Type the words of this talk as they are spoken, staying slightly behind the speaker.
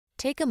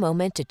Take a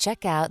moment to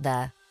check out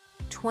the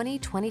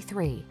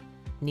 2023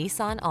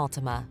 Nissan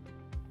Altima.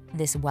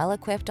 This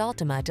well-equipped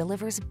Altima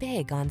delivers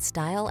big on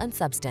style and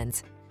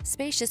substance.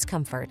 Spacious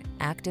comfort,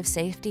 active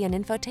safety and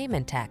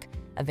infotainment tech,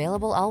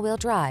 available all-wheel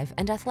drive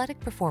and athletic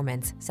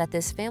performance set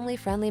this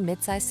family-friendly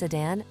midsize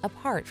sedan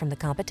apart from the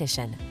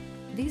competition.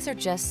 These are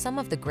just some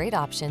of the great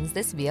options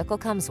this vehicle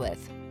comes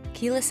with: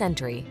 keyless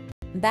entry,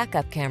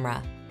 backup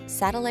camera,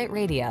 satellite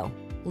radio,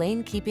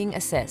 lane keeping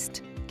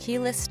assist,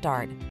 keyless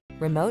start,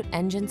 remote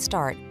engine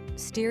start,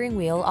 steering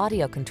wheel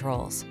audio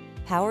controls,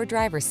 power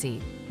driver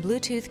seat,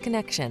 Bluetooth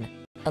connection,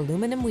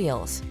 aluminum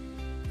wheels.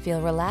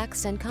 Feel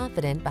relaxed and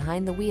confident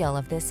behind the wheel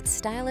of this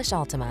stylish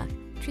Altima.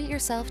 Treat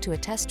yourself to a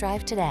test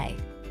drive today.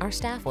 Our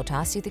staff will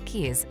toss you the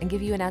keys and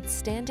give you an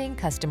outstanding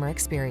customer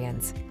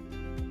experience.